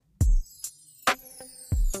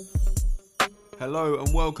Hello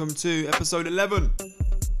and welcome to episode 11.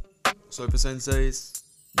 So for Sensei'S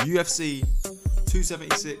UFC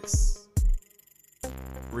 276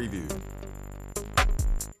 review.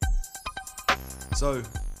 So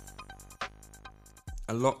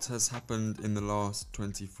a lot has happened in the last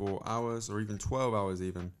 24 hours or even 12 hours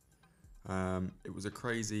even. It was a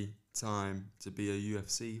crazy time to be a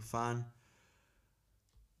UFC fan.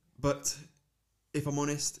 But if I'm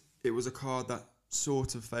honest, it was a card that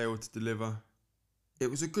sort of failed to deliver. It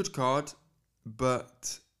was a good card,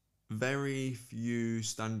 but very few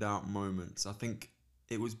standout moments. I think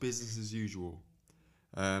it was business as usual.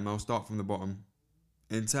 I'll start from the bottom.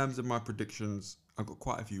 In terms of my predictions, I got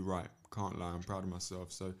quite a few right. Can't lie, I'm proud of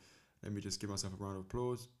myself. So let me just give myself a round of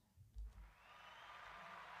applause.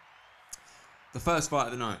 The first fight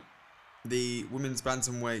of the night, the women's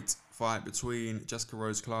bantamweight fight between Jessica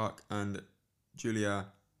Rose Clark and Julia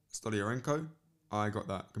Stoliarenko. I got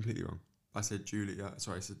that completely wrong. I said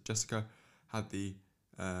Jessica had the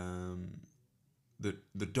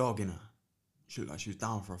dog in her. She looked like she was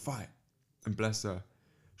down for a fight. And bless her,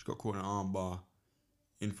 she got caught in an arm bar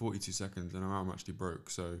in 42 seconds and her arm actually broke.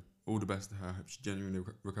 So all the best to her. Hope she genuinely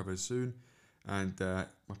recovers soon. And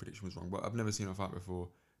my prediction was wrong. But I've never seen her fight before.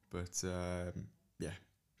 But yeah,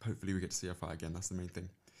 hopefully we get to see her fight again. That's the main thing.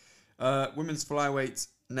 Women's flyweight,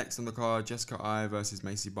 next on the card, Jessica Eye versus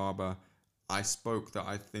Macy Barber. I spoke that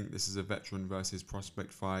I think this is a veteran versus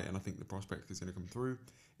prospect fight, and I think the prospect is going to come through.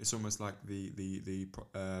 It's almost like the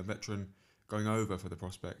veteran going over for the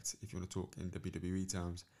prospect, if you want to talk in WWE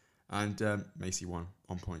terms. And Macy won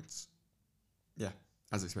on points. Yeah,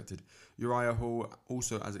 as expected. Uriah Hall,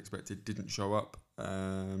 also as expected, didn't show up. Let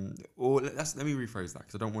me rephrase that,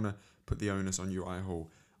 because I don't want to put the onus on Uriah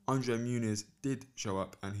Hall. Andre Muniz did show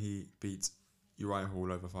up, and he beat Uriah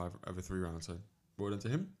Hall over 3 rounds. So well done to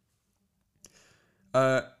him.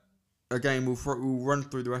 Again, we'll run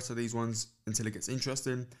through the rest of these ones until it gets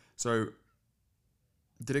interesting. So,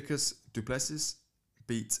 Dricus du Plessis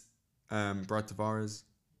beat Brad Tavares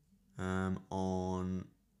on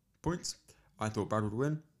points. I thought Brad would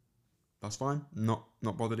win. That's fine. Not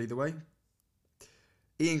bothered either way.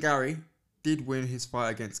 Ian Gary did win his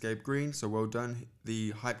fight against Gabe Green, so well done.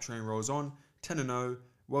 The hype train rolls on. 10-0,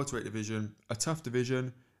 welterweight division, a tough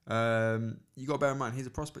division. You got to bear in mind, he's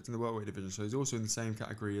a prospect in the welterweight division, so he's also in the same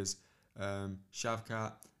category as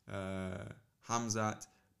Shavkat, Hamzat,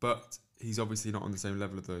 but he's obviously not on the same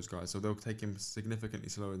level of those guys, so they'll take him significantly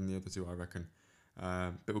slower than the other two, I reckon.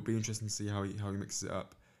 But it'll be interesting to see how he mixes it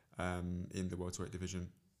up in the welterweight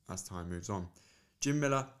division as time moves on. Jim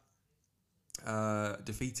Miller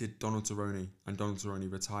defeated Donald Cerrone, and Donald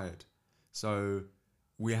Cerrone retired. So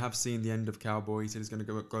we have seen the end of Cowboy. He said he's going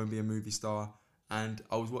to go and be a movie star. And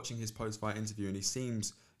I was watching his post-fight interview, and he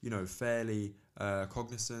seems, fairly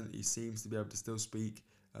cognizant. He seems to be able to still speak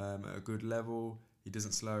at a good level. He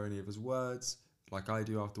doesn't slur any of his words, like I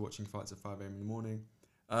do after watching fights at 5 a.m. in the morning.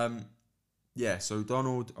 So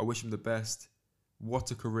Donald, I wish him the best.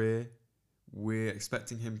 What a career. We're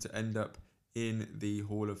expecting him to end up in the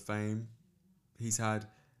Hall of Fame. He's had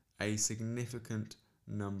a significant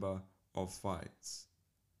number of fights.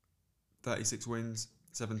 36 wins,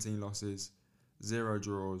 17 losses, 0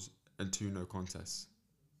 draws, and 2 no contests.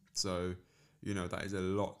 So, that is a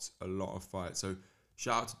lot of fights. So,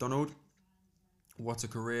 shout out to Donald. What a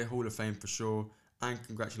career. Hall of Fame for sure. And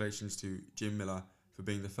congratulations to Jim Miller for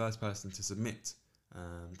being the first person to submit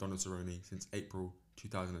Donald Cerrone since April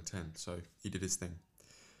 2010. So, he did his thing.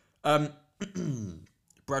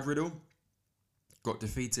 Brad Riddle got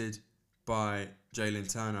defeated by Jalen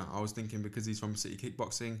Turner. I was thinking because he's from City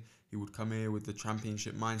Kickboxing, he would come here with the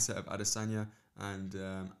championship mindset of Adesanya and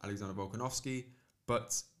Alexander Volkanovski,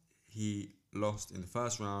 but he lost in the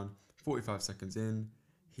first round. 45 seconds in,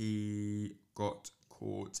 he got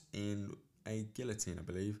caught in a guillotine, I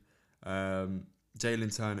believe.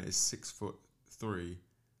 Jalen Turner is 6'3",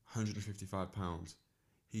 155 pounds.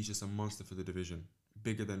 He's just a monster for the division,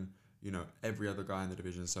 bigger than every other guy in the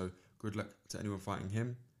division. So good luck to anyone fighting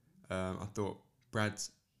him. I thought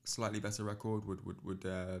Brad's slightly better record would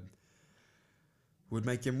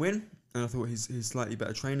make him win, and I thought his slightly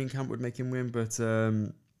better training camp would make him win, but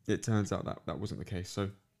it turns out that wasn't the case. So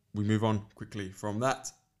we move on quickly from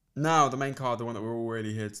that. Now the main card, the one that we're all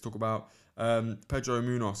really here to talk about, Pedro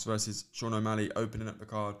Munoz versus Sean O'Malley, opening up the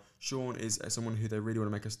card. Sean is someone who they really want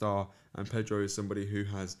to make a star, and Pedro is somebody who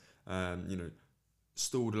has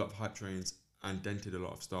stalled a lot of hype trains and dented a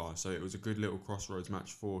lot of stars. So it was a good little crossroads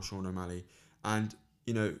match for Sean O'Malley. And,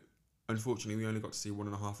 unfortunately, we only got to see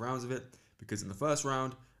 1.5 rounds of it, because in the first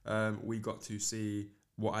round, we got to see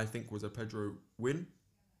what I think was a Pedro win.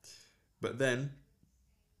 But then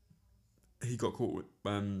he got caught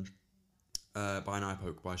by an eye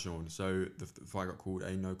poke by Sean, so the fight got called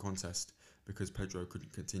a no contest because Pedro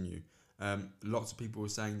couldn't continue. Lots of people were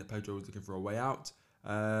saying that Pedro was looking for a way out.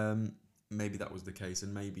 Maybe that was the case,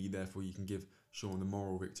 and maybe therefore you can give Sean the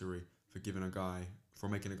moral victory for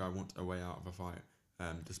making a guy want a way out of a fight,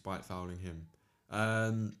 despite fouling him.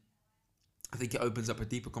 I think it opens up a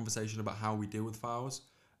deeper conversation about how we deal with fouls.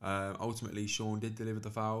 Ultimately, Sean did deliver the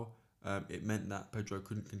foul. It meant that Pedro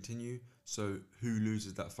couldn't continue. So who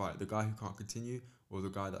loses that fight? The guy who can't continue, or the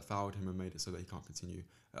guy that fouled him and made it so that he can't continue?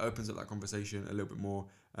 It opens up that conversation a little bit more.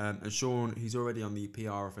 And Sean, he's already on the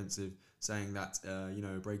PR offensive, saying that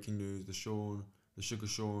breaking news: the Sugar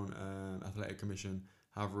Sean Athletic Commission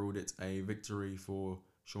have ruled it a victory for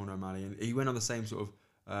Sean O'Malley, and he went on the same sort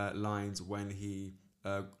of lines when he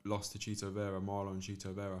lost to Marlon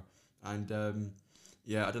Chito Vera, and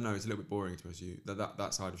I don't know, it's a little bit boring to be honest with you.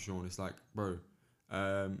 That side of Sean, it's like, bro,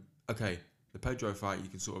 okay, the Pedro fight you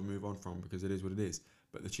can sort of move on from because it is what it is,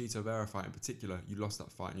 but the Chito Vera fight in particular, you lost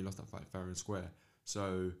that fight and you lost that fight fair and square.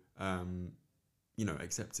 So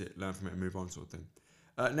accept it, learn from it, and move on, sort of thing.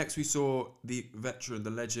 Next, we saw the veteran,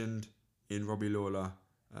 the legend in Robbie Lawler,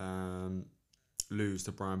 lose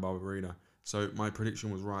to Brian Barberina. So my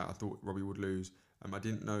prediction was right. I thought Robbie would lose. I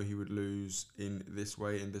didn't know he would lose in this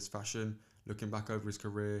way, in this fashion. Looking back over his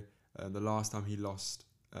career, the last time he lost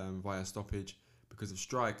via stoppage because of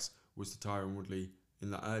strikes was to Tyron Woodley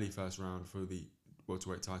in the early first round for the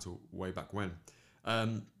welterweight title way back when.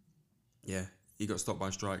 He got stopped by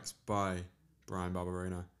strikes by Brian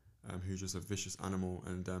Barberina, who's just a vicious animal,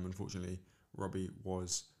 and unfortunately Robbie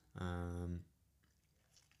was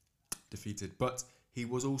defeated. But he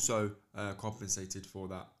was also compensated for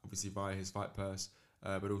that, obviously via his fight purse,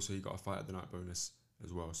 but also he got a fight of the night bonus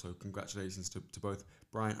as well. So congratulations to both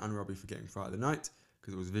Brian and Robbie for getting fight of the night,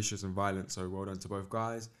 because it was vicious and violent, so well done to both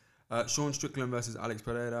guys. Sean Strickland versus Alex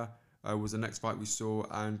Pereira was the next fight we saw,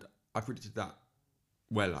 and I predicted that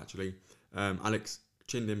well, actually. Alex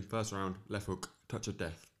chinned him first round, left hook, touch of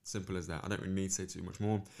death. Simple as that. I don't really need to say too much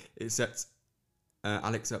more. It sets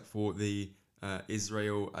Alex up for the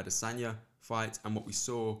Israel Adesanya fight, and what we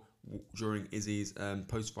saw during Izzy's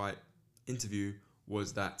post-fight interview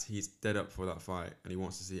was that he's dead up for that fight and he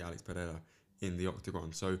wants to see Alex Pereira in the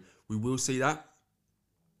octagon. So we will see that.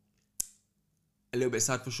 A little bit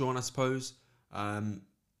sad for Sean, I suppose. I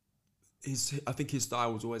think his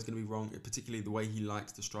style was always going to be wrong, particularly the way he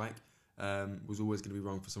likes to strike. Was always going to be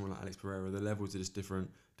wrong for someone like Alex Pereira. The levels are just different.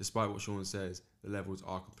 Despite what Sean says, the levels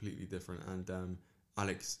are completely different, and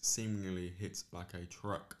Alex seemingly hits like a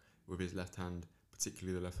truck with his left hand,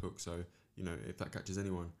 particularly the left hook. So, if that catches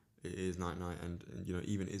anyone, it is night-night. And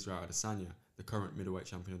even Israel Adesanya, the current middleweight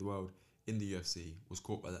champion of the world in the UFC, was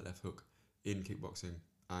caught by that left hook in kickboxing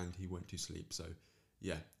and he went to sleep. So,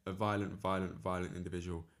 yeah, a violent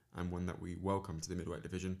individual, and one that we welcome to the middleweight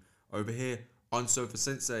division. Over here on Sofa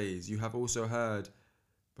Sensei's, you have also heard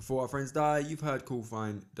Before Our Friends Die. You've heard Cool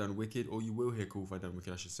Fine Done Wicked, or you will hear Cool Fine Done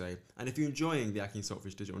Wicked, I should say. And if you're enjoying the Aki and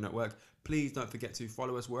Saltfish Digital Network, please don't forget to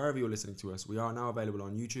follow us wherever you're listening to us. We are now available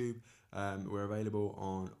on YouTube. We're available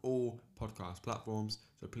on all podcast platforms.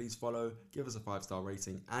 So please follow, give us a 5-star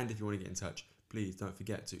rating, and if you want to get in touch, please don't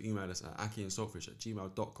forget to email us at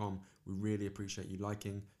akiandsaltfish@gmail.com. We really appreciate you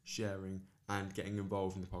liking, sharing, and getting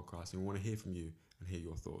involved in the podcast. And we want to hear from you and hear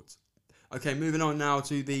your thoughts. Okay, moving on now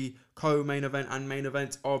to the co-main event and main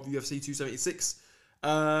event of UFC 276.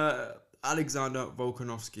 Alexander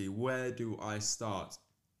Volkanovski. Where do I start?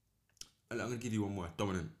 I'm going to give you one word.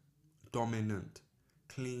 Dominant.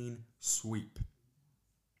 Clean sweep.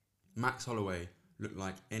 Max Holloway looked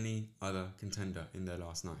like any other contender in there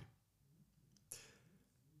last night.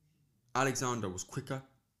 Alexander was quicker.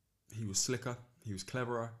 He was slicker. He was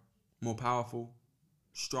cleverer. More powerful.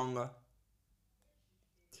 Stronger.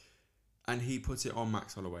 And he put it on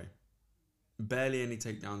Max Holloway. Barely any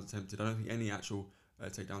takedowns attempted. I don't think any actual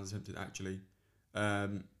takedowns attempted, actually.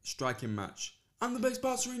 Striking match. I'm the best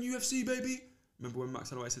boxer in UFC, baby. Remember when Max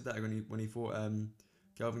Holloway said that when he fought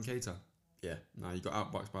Kelvin Kattar? Yeah. No, he got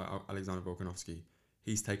outboxed by Alexander Volkanovski.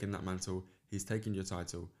 He's taken that mantle. He's taken your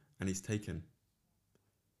title. And he's taken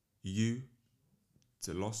you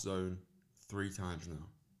to Lost Zone 3 times now.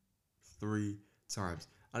 3 times.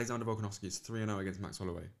 Alexander Volkanovski is 3-0 against Max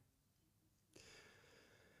Holloway.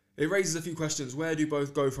 It raises a few questions. Where do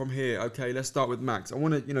both go from here? Okay, let's start with Max. I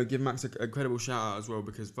want to, give Max a credible shout out as well,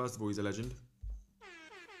 because first of all, he's a legend.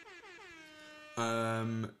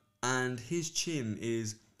 And his chin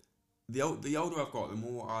is the older I've got, the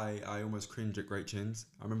more I almost cringe at great chins.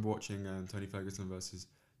 I remember watching Tony Ferguson versus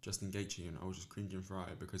Justin Gaethje, and I was just cringing throughout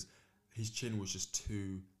it because his chin was just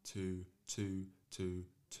too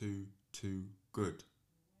too good.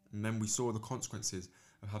 And then we saw the consequences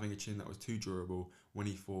of having a chin that was too durable when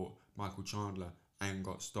he fought Michael Chandler and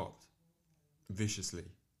got stopped viciously.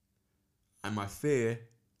 And my fear,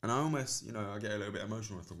 and I almost, I get a little bit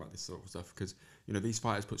emotional when I talk about this sort of stuff because, these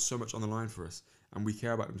fighters put so much on the line for us and we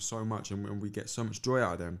care about them so much and we get so much joy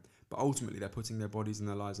out of them. But ultimately, they're putting their bodies and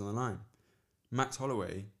their lives on the line. Max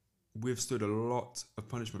Holloway withstood a lot of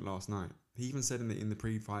punishment last night. He even said in the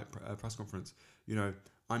pre-fight press conference,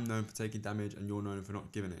 I'm known for taking damage and you're known for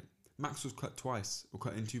not giving it. Max was cut twice, or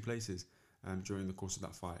cut in 2 places during the course of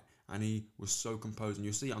that fight. And he was so composed, and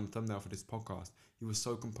you'll see it on the thumbnail for this podcast, he was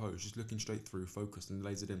so composed, just looking straight through, focused and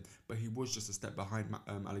lasered in. But he was just a step behind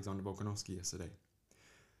Alexander Volkanovski yesterday.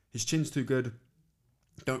 His chin's too good.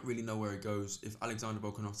 Don't really know where he goes. If Alexander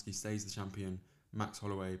Volkanovski stays the champion, Max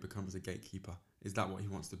Holloway becomes a gatekeeper. Is that what he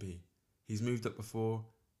wants to be? He's moved up before.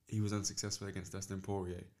 He was unsuccessful against Dustin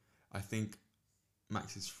Poirier. I think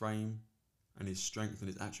Max's frame and his strength and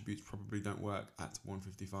his attributes probably don't work at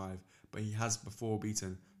 155, but he has before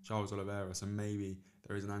beaten Charles Oliveira, so maybe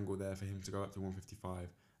there is an angle there for him to go up to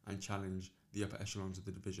 155 and challenge the upper echelons of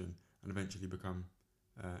the division and eventually become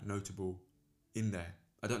notable in there.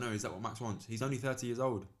 I don't know, is that what Max wants? He's only 30 years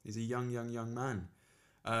old. He's a young man.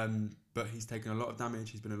 But he's taken a lot of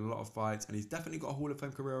damage, he's been in a lot of fights, and he's definitely got a Hall of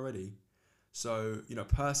Fame career already. So,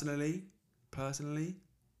 personally,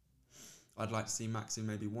 I'd like to see Max in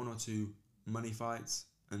maybe 1 or 2 money fights,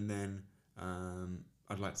 and then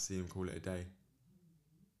I'd like to see him call it a day.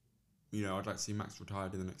 I'd like to see Max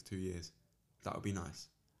retired in the next 2 years. That would be nice.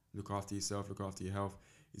 Look after yourself, look after your health.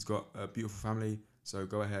 He's got a beautiful family, so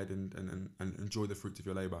go ahead and enjoy the fruits of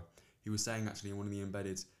your labour. He was saying actually in one of the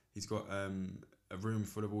embeddeds, he's got a room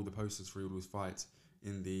full of all the posters for all his fights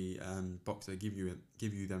in the box they give you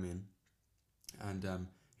them in, and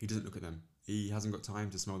he doesn't look at them. He hasn't got time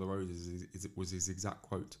to smell the roses, was his exact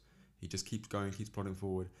quote. He just keeps going, keeps plodding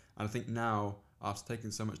forward. And I think now, after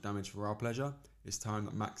taking so much damage for our pleasure, it's time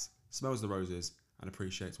that Max smells the roses and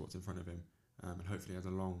appreciates what's in front of him, and hopefully has a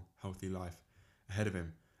long, healthy life ahead of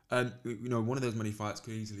him. One of those money fights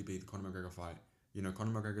could easily be the Conor McGregor fight.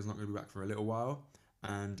 Conor McGregor's not going to be back for a little while,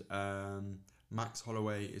 and Max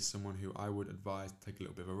Holloway is someone who I would advise to take a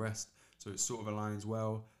little bit of a rest. So it sort of aligns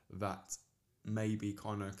well that maybe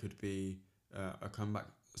Conor could be a comeback.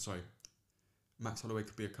 Sorry, Max Holloway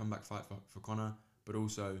could be a comeback fight for Conor, but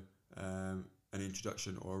also an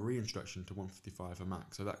introduction or a reintroduction to 155 for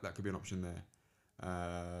Max. So that could be an option there.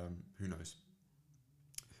 Who knows?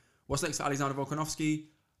 What's next for Alexander Volkanovski?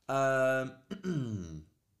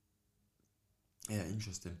 Yeah,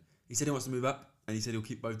 interesting. He said he wants to move up, and he said he'll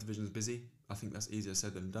keep both divisions busy. I think that's easier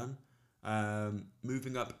said than done.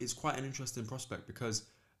 Moving up is quite an interesting prospect because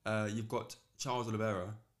you've got Charles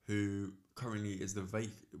Oliveira, who currently is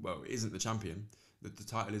isn't the champion. The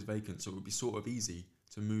title is vacant, so it would be sort of easy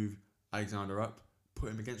to move Alexander up, put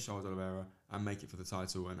him against Charles Oliveira, and make it for the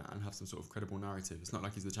title and have some sort of credible narrative. It's not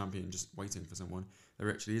like he's the champion just waiting for someone. There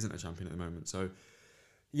actually isn't a champion at the moment. So,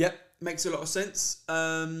 yep, makes a lot of sense.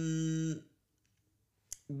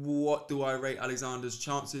 What do I rate Alexander's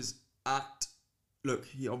chances at? Look,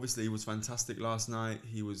 he obviously was fantastic last night.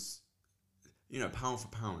 He was, pound for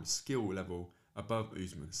pound, skill level above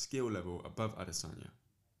Usman, skill level above Adesanya.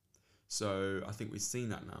 So I think we've seen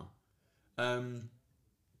that now.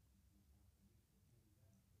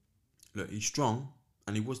 Look, he's strong,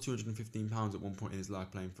 and he was 215 pounds at one point in his life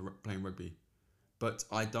playing rugby, but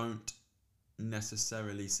I don't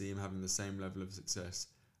necessarily see him having the same level of success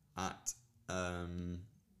at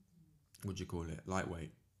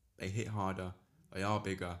lightweight. They hit harder, they are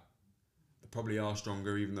bigger, they probably are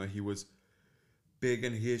stronger, even though he was big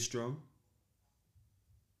and he is strong.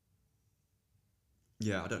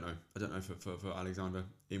 Yeah, I don't know for Alexander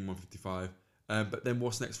in 155. But then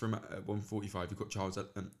what's next for him at 145? You've got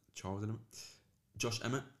Josh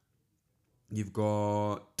Emmett. You've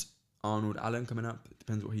got Arnold Allen coming up. It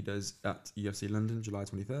depends what he does at UFC London, July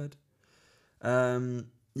 23rd.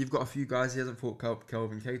 You've got a few guys. He hasn't fought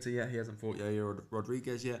Kelvin Cater yet. He hasn't fought Yair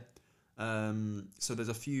Rodriguez yet. So there's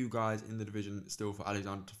a few guys in the division still for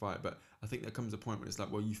Alexander to fight. But I think there comes a point when it's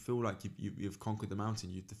like, well, you feel like you've conquered the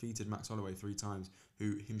mountain. You've defeated Max Holloway 3 times,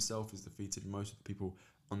 who himself has defeated most of the people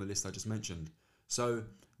on the list I just mentioned. So,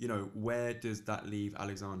 where does that leave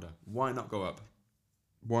Alexander? Why not go up?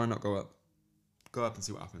 Why not go up? Go up and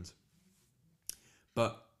see what happens.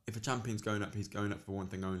 But if a champion's going up, he's going up for one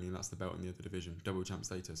thing only, and that's the belt in the other division, double champ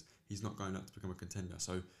status. He's not going up to become a contender.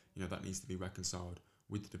 So, that needs to be reconciled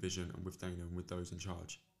with the division and with Dana and with those in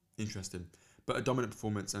charge. Interesting. But a dominant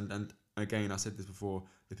performance, and again, I said this before,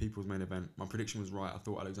 the people's main event. My prediction was right. I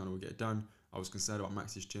thought Alexander would get it done. I was concerned about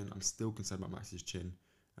Max's chin. I'm still concerned about Max's chin.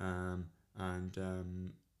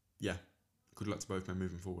 Yeah, good luck to both men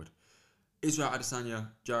moving forward. Israel Adesanya,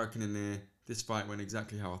 Jared Cannonier. This fight went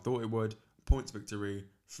exactly how I thought it would. Points victory,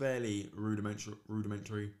 fairly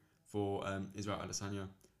rudimentary for Israel Adesanya.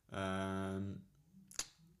 I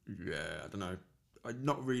don't know.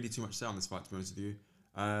 Not really too much to say on this fight, to be honest with you.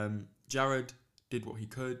 Jared did what he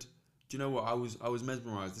could. Do you know what? I was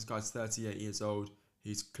mesmerised. This guy's 38 years old.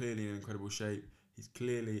 He's clearly in incredible shape. He's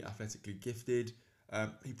clearly athletically gifted.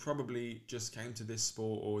 He probably just came to this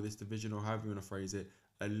sport or this division or however you want to phrase it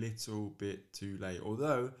a little bit too late.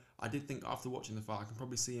 Although I did think after watching the fight, I can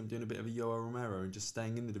probably see him doing a bit of a Yoel Romero and just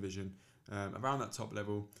staying in the division around that top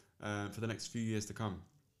level for the next few years to come.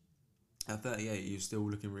 At 38, he was still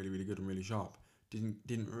looking really, really good and really sharp.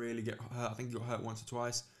 Didn't really get hurt. I think he got hurt once or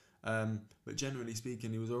twice, but generally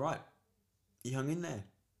speaking, he was all right. He hung in there.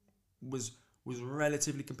 Was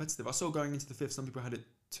relatively competitive. I saw going into the fifth, some people had it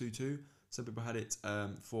 2-2, some people had it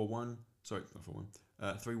 4-1. Sorry, not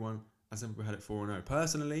 4-1, 3-1, and some people had it 4-0.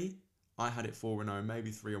 Personally, I had it 4-0,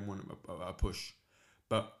 maybe 3-1 a push.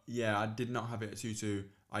 But yeah, I did not have it at 2-2.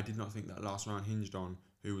 I did not think that last round hinged on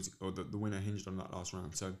who was, or the winner hinged on that last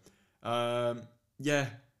round. So, yeah,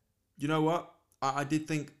 you know what? I did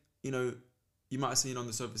think, you might have seen on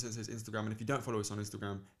the Sofa Sensei's Instagram, and if you don't follow us on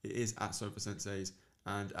Instagram, it is at Sofa Sensei's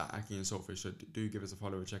and at Aki and Saltfish. So do give us a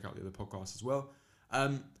follow and check out the other podcasts as well.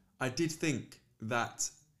 I did think that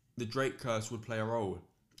the Drake curse would play a role.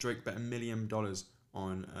 Drake bet $1 million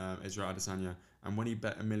on Israel Adesanya, and when he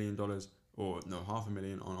bet $1 million, or no,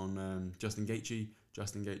 $500,000 on Justin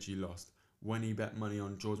Gaethje lost. When he bet money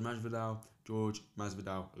on George Masvidal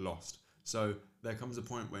lost. So there comes a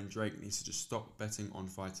point when Drake needs to just stop betting on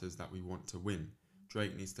fighters that we want to win.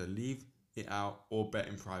 Drake needs to leave it out or bet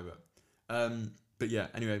in private. But yeah,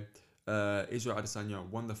 anyway, Israel Adesanya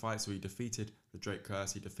won the fight, so he defeated the Drake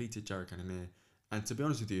curse. He defeated Jared Cannonier. And to be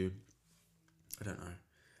honest with you, I don't know.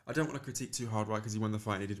 I don't want to critique too hard, right? Because he won the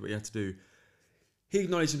fight and he did what he had to do. He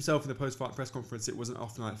acknowledged himself in the post-fight press conference it was an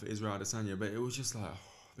off night for Israel Adesanya, but it was just like,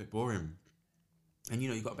 a bit boring. And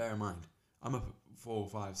you've got to bear in mind, I'm up at 4,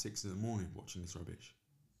 5, 6 in the morning watching this rubbish.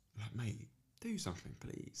 Like, mate, do something,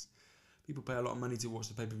 please. People pay a lot of money to watch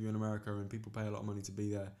the pay-per-view in America, and people pay a lot of money to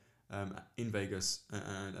be there in Vegas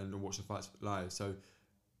and watch the fights live. So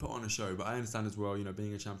put on a show. But I understand as well,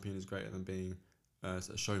 being a champion is greater than being a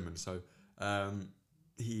showman. So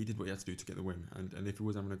he did what he had to do to get the win. And if he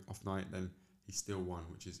was having an off night, then he still won,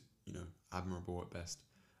 which is, admirable at best.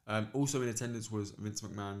 Also in attendance was Vince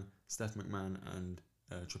McMahon, Steph McMahon, and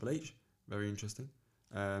Triple H. Very interesting.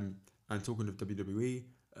 And talking of WWE,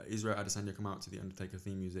 Israel Adesanya come out to the Undertaker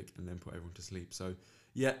theme music and then put everyone to sleep. So,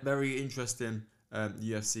 yeah, very interesting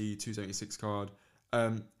UFC 276 card.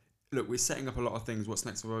 Look, we're setting up a lot of things. What's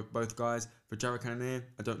next for both guys? For Jared Cannonier,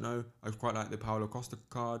 I don't know. I quite like the Paulo Costa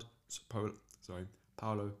card.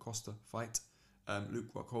 Paulo Costa fight.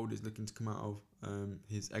 Luke Rockhold is looking to come out of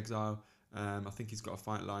his exile. I think he's got a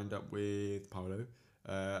fight lined up with Paulo.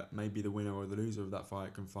 Maybe the winner or the loser of that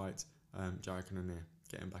fight can fight Jared Cannonier,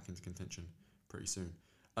 get him back into contention pretty soon.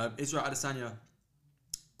 Israel Adesanya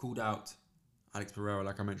called out Alex Pereira,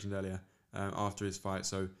 like I mentioned earlier, after his fight.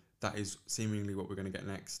 So that is seemingly what we're going to get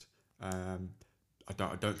next. I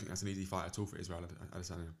don't think that's an easy fight at all for Israel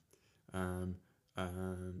Adesanya.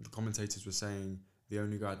 The commentators were saying the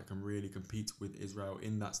only guy that can really compete with Israel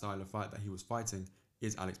in that style of fight that he was fighting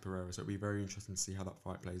is Alex Pereira. So it'll be very interesting to see how that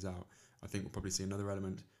fight plays out. I think we'll probably see another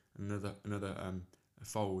element, another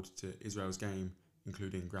fold to Israel's game,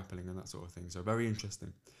 including grappling and that sort of thing. So very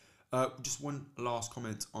interesting. Just one last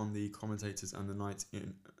comment on the commentators and the night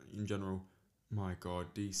in general. My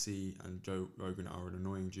God, DC and Joe Rogan are an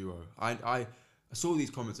annoying duo. I saw these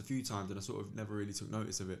comments a few times and I sort of never really took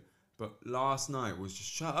notice of it. But last night was just,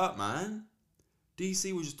 shut up, man.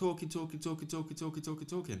 DC was just talking.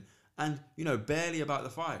 And, barely about the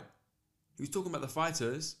fight. He was talking about the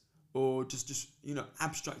fighters or just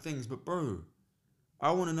abstract things. But, bro,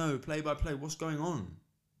 I want to know, play by play, what's going on?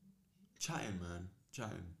 Chatting, man.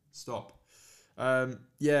 Chatting. Stop.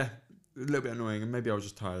 Yeah, a little bit annoying. And maybe I was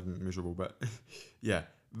just tired and miserable. But, yeah,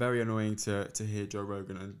 very annoying to hear Joe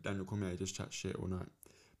Rogan and Daniel Cormier just chat shit all night.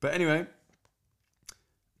 But anyway,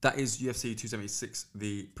 that is UFC 276,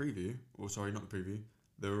 the preview. Or, sorry, not the preview.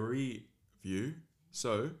 The review.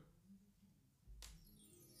 So,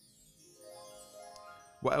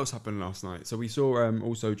 what else happened last night? So we saw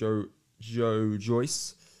also Joe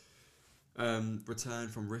Joyce return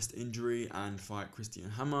from wrist injury and fight Christian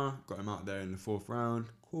Hammer. Got him out there in the 4th round.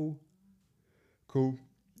 Cool.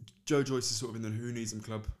 Joe Joyce is sort of in the who needs him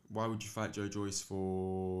club. Why would you fight Joe Joyce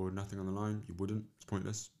for nothing on the line? You wouldn't. It's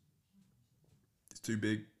pointless. It's too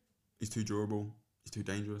big. He's too durable. He's too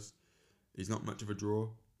dangerous. He's not much of a draw.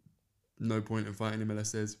 No point in fighting him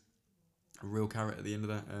unless there's a real carrot at the end of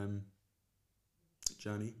that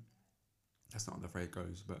journey. That's not how the phrase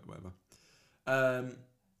goes, but whatever.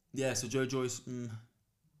 Yeah, so Joe Joyce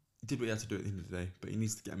did what he had to do at the end of the day, but he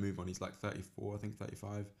needs to get a move on. He's like 34, I think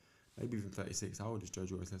 35, maybe even 36. How old is Joe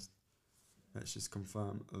Joyce? Let's just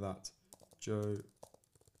confirm that. Joe.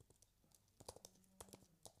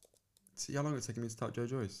 See how long it's taking me to type Joe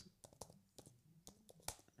Joyce?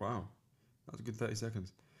 Wow, that was a good 30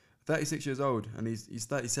 seconds. 36 years old, and he's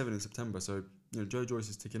 37 in September, so Joe Joyce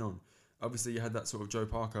is ticking on. Obviously, you had that sort of Joe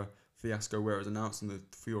Parker fiasco where it was announced on the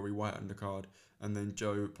Fury White undercard, and then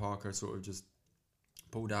Joe Parker sort of just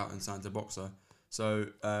pulled out and signed a boxer. So,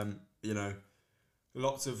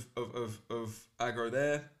 lots of aggro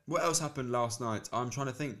there. What else happened last night? I'm trying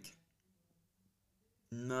to think.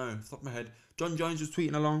 No, off the top of my head. John Jones was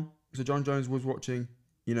tweeting along. So John Jones was watching.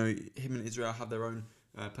 Him and Israel have their own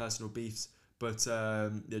personal beefs. But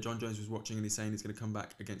John Jones was watching and he's saying he's going to come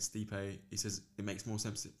back against Stipe. He says it makes more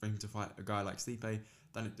sense for him to fight a guy like Stipe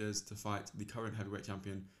than it does to fight the current heavyweight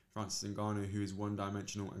champion, Francis Ngannou, who is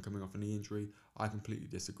one-dimensional and coming off a knee injury. I completely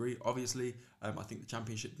disagree. Obviously, I think the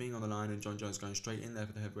championship being on the line and John Jones going straight in there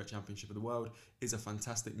for the heavyweight championship of the world is a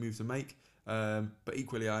fantastic move to make. But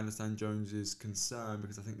equally, I understand Jones's concern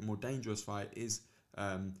because I think the more dangerous fight is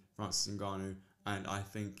Francis Ngannou, and I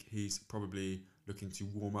think he's probably looking to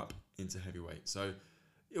warm up into heavyweight. So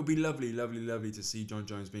it'll be lovely to see John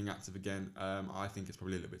Jones being active again. I think it's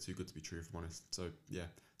probably a little bit too good to be true, if I'm honest. So yeah,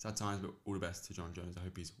 sad times, but all the best to John Jones. I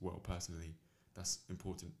hope he's well personally. That's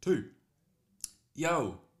important too.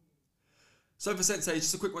 Yo. So for Sensei,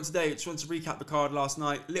 just a quick one today. Just wanted to recap the card last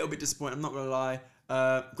night. A little bit disappointed, I'm not going to lie.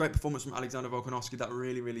 Great performance from Alexander Volkanovski. That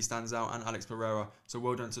really stands out. And Alex Pereira. So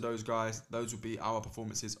well done to those guys. Those will be our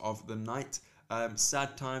performances of the night.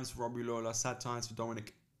 Sad times for Robbie Lawler. Sad times for Donald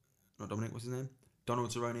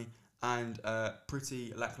Cerrone. And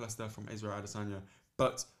pretty lackluster from Israel Adesanya.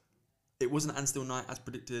 But it wasn't an still night as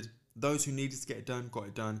predicted. Those who needed to get it done, got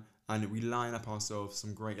it done. And we line up ourselves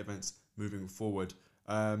some great events moving forward.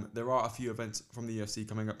 There are a few events from the UFC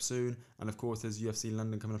coming up soon. And of course, there's UFC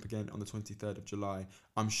London coming up again on the 23rd of July.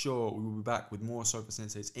 I'm sure we will be back with more Sofa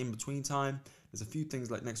Sensei's in between time. There's a few things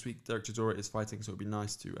like next week, Derek Chisora is fighting, so it'd be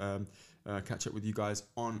nice to catch up with you guys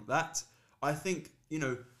on that. I think,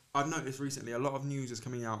 I've noticed recently a lot of news is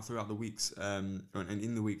coming out throughout the weeks and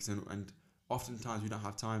in the weeks, and oftentimes we don't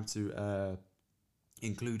have time to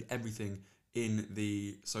include everything in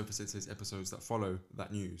the Sofa Sensei's episodes that follow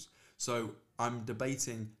that news. So I'm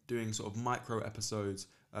debating doing sort of micro episodes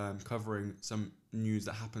covering some news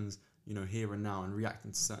that happens, here and now and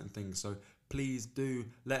reacting to certain things. So please do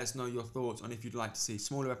let us know your thoughts on if you'd like to see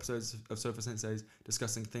smaller episodes of Sofa Sensei's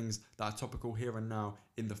discussing things that are topical here and now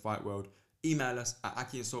in the fight world. Email us at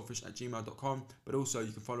akiandsaltfish@gmail.com, but also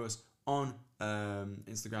you can follow us on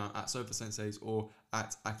Instagram at Sofa Sensei's or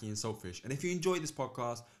at Aki and Saltfish. And if you enjoyed this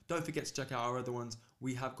podcast, don't forget to check out our other ones.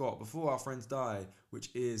 We have got Before Our Friends Die, which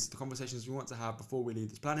is the conversations we want to have before we leave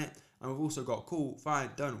this planet. And we've also got Cool, Fine,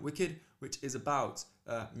 Done, Wicked, which is about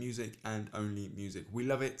music and only music. We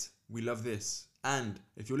love it. We love this. And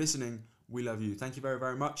if you're listening, we love you. Thank you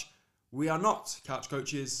very much. We are not couch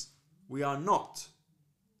coaches. We are not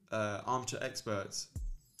armchair experts.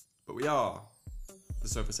 But we are the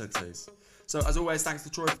Sofa Sensei's. So as always, thanks to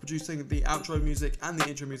Troy for producing the outro music and the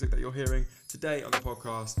intro music that you're hearing today on the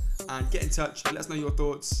podcast. And get in touch, let us know your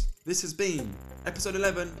thoughts. This has been episode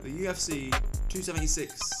 11 of the UFC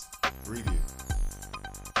 276 review.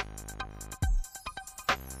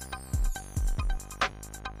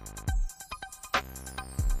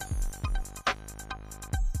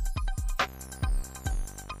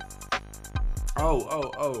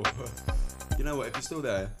 Oh. You know what, if you're still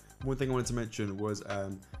there, one thing I wanted to mention was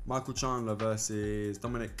Michael Chandler versus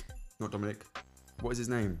what is his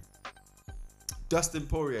name? Dustin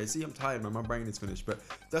Poirier. See, I'm tired, man. My brain is finished. But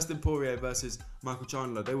Dustin Poirier versus Michael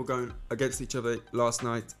Chandler. They were going against each other last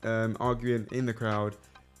night, arguing in the crowd.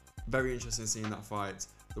 Very interesting seeing that fight.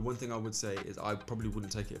 The one thing I would say is I probably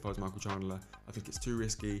wouldn't take it if I was Michael Chandler. I think it's too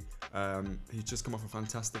risky. He's just come off a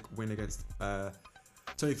fantastic win against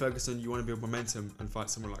Tony Ferguson. You want to build momentum and fight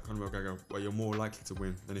someone like Conor McGregor, where you're more likely to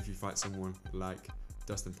win than if you fight someone like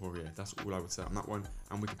Dustin Poirier. That's all I would say on that one,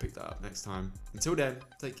 and we can pick that up next time. Until then,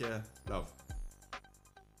 take care, love.